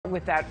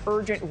With that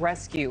urgent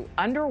rescue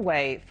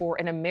underway for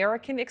an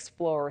American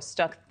explorer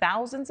stuck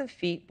thousands of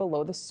feet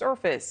below the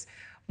surface.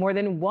 More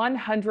than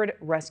 100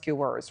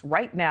 rescuers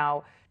right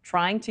now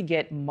trying to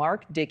get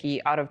Mark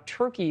Dickey out of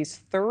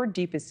Turkey's third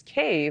deepest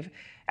cave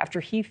after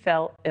he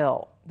fell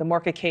ill. The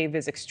Market Cave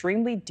is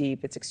extremely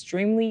deep, it's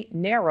extremely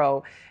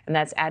narrow, and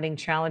that's adding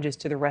challenges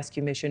to the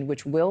rescue mission,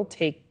 which will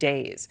take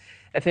days.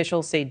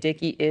 Officials say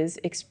Dickey is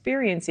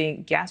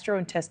experiencing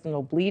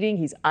gastrointestinal bleeding.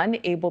 He's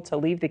unable to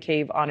leave the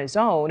cave on his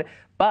own,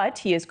 but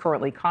he is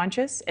currently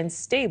conscious and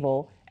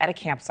stable at a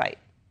campsite.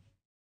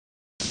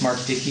 Mark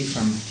Dickey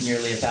from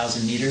nearly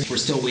 1,000 meters. We're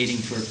still waiting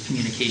for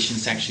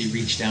communications to actually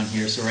reach down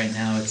here. So right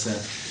now it's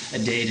a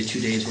day to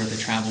 2 days worth of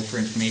travel for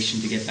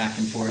information to get back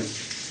and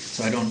forth.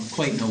 So I don't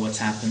quite know what's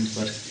happened,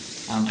 but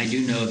I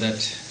do know that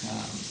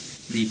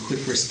the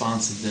quick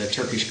response of the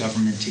Turkish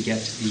government to get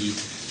the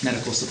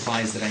medical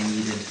supplies that I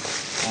needed,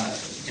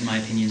 in my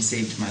opinion,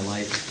 saved my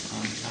life.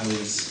 I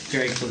was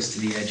very close to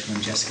the edge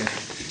when Jessica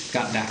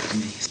got back to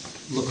me.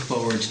 Look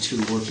forward to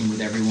working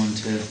with everyone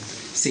to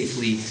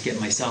safely get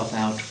myself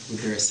out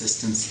with their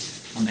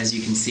assistance. As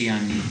you can see,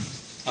 I'm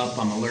up,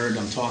 I'm alert,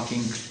 I'm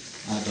talking,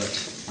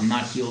 but I'm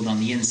not healed on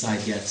the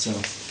inside yet, so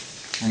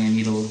I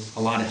need a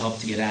lot of help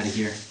to get out of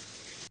here.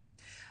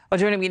 Well,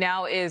 joining me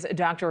now is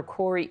Dr.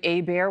 Corey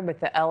Hebert with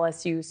the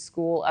LSU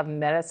School of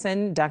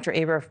Medicine. Dr.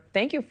 Hebert,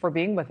 thank you for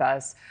being with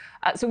us.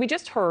 So we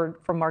just heard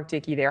from Mark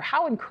Dickey there.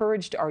 How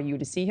encouraged are you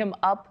to see him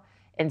up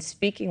and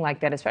speaking like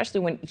that,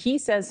 especially when he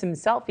says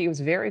himself he was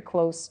very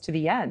close to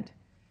the end?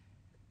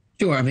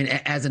 Sure. I mean,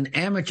 as an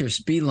amateur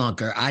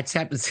spelunker, I just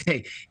have to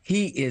say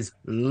he is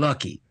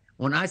lucky.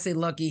 When I say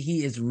lucky,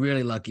 he is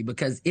really lucky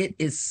because it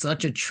is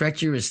such a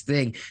treacherous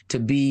thing to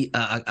be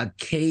a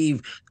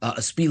cave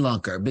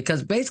spelunker,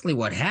 because basically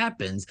what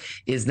happens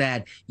is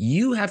that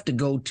you have to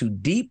go to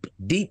deep,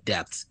 deep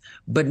depths,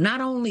 but not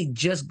only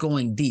just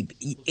going deep,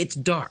 it's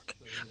dark.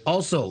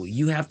 Also,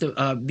 you have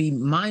to be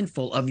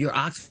mindful of your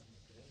oxygen.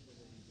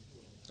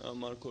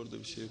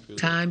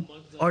 Time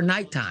or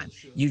nighttime,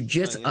 you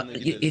just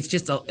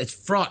it's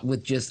fraught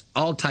with just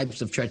all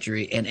types of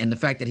treachery, and the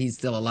fact that he's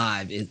still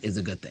alive is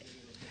a good thing.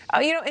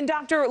 And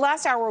Doctor,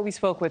 last hour we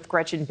spoke with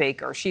Gretchen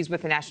Baker. She's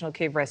with the National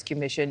Cave Rescue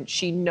Mission.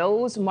 She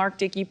knows Mark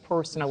Dickey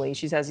personally.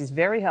 She says he's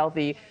very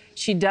healthy.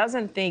 She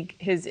doesn't think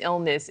his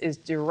illness is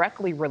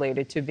directly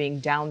related to being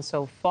down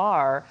so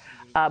far.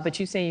 But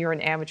you say you're an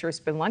amateur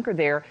spelunker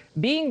there.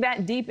 Being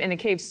that deep in a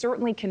cave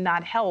certainly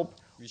cannot help.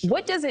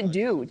 What does it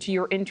do to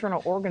your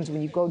internal organs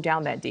when you go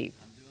down that deep?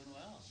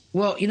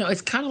 Well,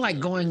 it's kind of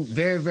like going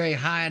very, very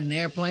high in an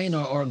airplane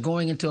or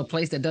going into a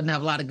place that doesn't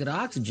have a lot of good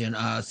oxygen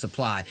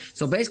supply.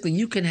 So basically,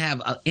 you can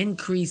have an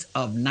increase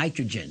of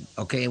nitrogen,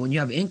 okay? And when you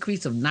have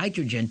increase of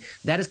nitrogen,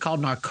 that is called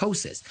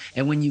narcosis.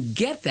 And when you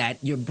get that,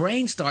 your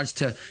brain starts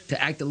to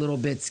act a little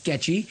bit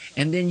sketchy,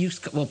 and then you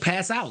will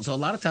pass out. So a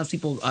lot of times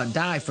people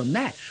die from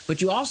that.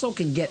 But you also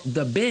can get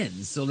the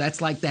bends. So that's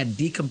like that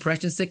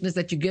decompression sickness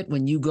that you get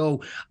when you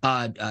go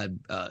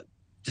to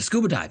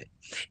scuba diving.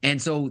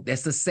 And so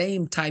that's the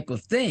same type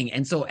of thing.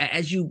 And so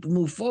as you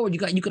move forward,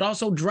 you could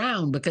also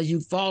drown because you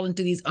fall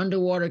into these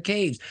underwater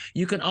caves.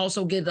 You can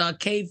also get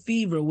cave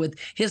fever with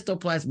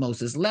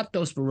histoplasmosis,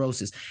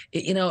 leptospirosis,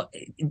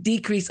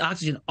 decreased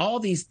oxygen,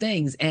 all these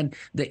things. And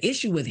the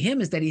issue with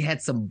him is that he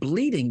had some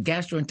bleeding,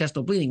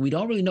 gastrointestinal bleeding. We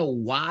don't really know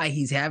why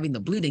he's having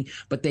the bleeding,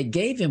 but they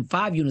gave him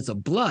 5 units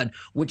of blood,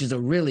 which is a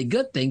really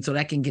good thing. So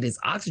that can get his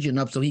oxygen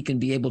up so he can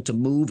be able to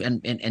move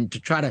and to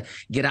try to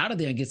get out of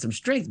there and get some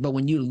strength. But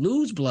when you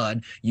lose blood,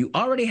 you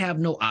already have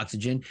no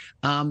oxygen.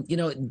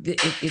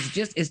 It's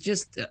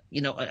just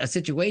a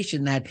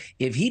situation that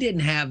if he didn't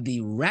have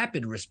the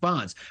rapid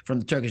response from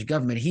the Turkish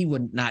government, he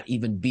would not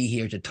even be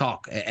here to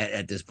talk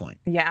at this point.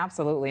 Yeah,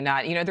 absolutely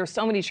not. There's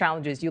so many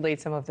challenges. You laid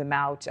some of them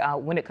out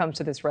when it comes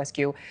to this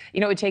rescue.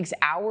 It takes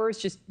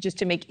hours just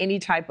to make any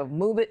type of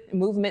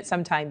movement,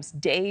 sometimes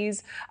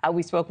days.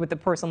 We spoke with the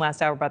person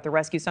last hour about the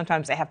rescue.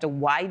 Sometimes they have to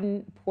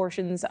widen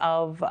portions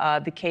of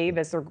the cave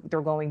as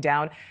they're going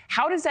down.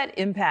 How does that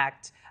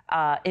impact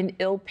an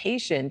ill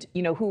patient,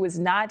 who is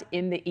not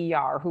in the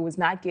ER, who is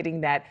not getting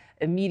that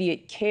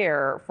immediate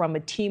care from a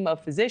team of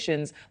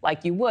physicians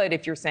like you would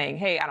if you're saying,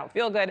 hey, I don't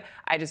feel good,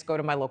 I just go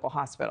to my local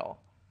hospital?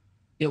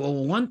 Yeah,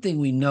 well, one thing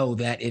we know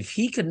that if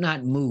he could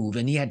not move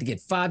and he had to get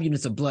 5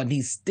 units of blood and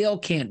he still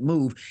can't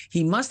move,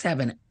 he must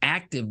have an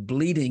active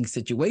bleeding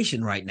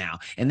situation right now.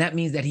 And that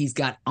means that he's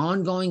got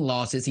ongoing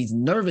losses. He's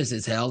nervous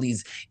as hell.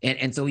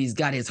 And so he's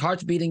got his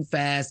heart's beating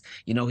fast.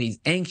 He's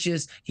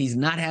anxious. He's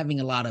not having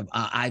a lot of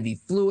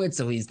IV fluid.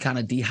 So he's kind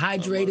of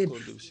dehydrated.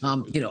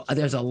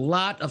 There's a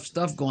lot of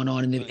stuff going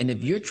on. And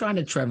if you're trying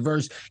to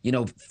traverse,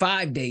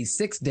 5 days,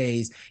 6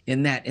 days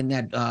in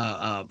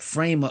that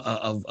frame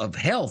of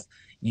health,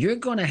 you're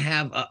going to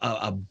have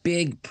a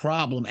big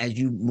problem as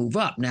you move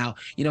up. Now,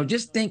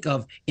 just think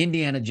of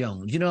Indiana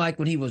Jones, like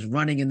when he was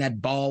running and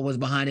that ball was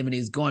behind him and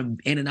he's going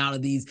in and out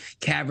of these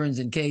caverns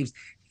and caves.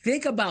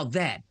 Think about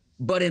that,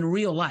 but in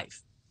real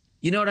life.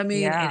 You know what I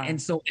mean? Yeah.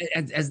 And so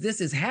as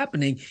this is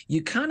happening,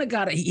 you kind of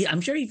got to,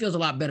 I'm sure he feels a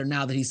lot better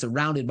now that he's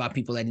surrounded by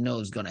people that he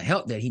knows is going to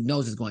help, that he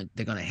knows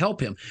they're going to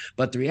help him.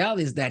 But the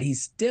reality is that he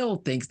still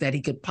thinks that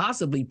he could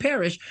possibly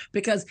perish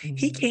because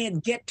he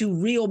can't get to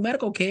real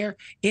medical care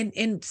in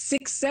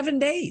 6-7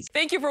 days.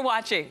 Thank you for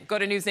watching. Go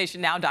to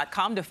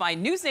newsnationnow.com to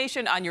find News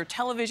Nation on your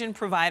television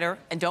provider.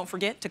 And don't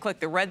forget to click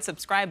the red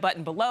subscribe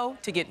button below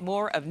to get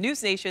more of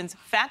News Nation's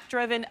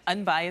fact-driven,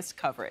 unbiased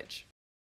coverage.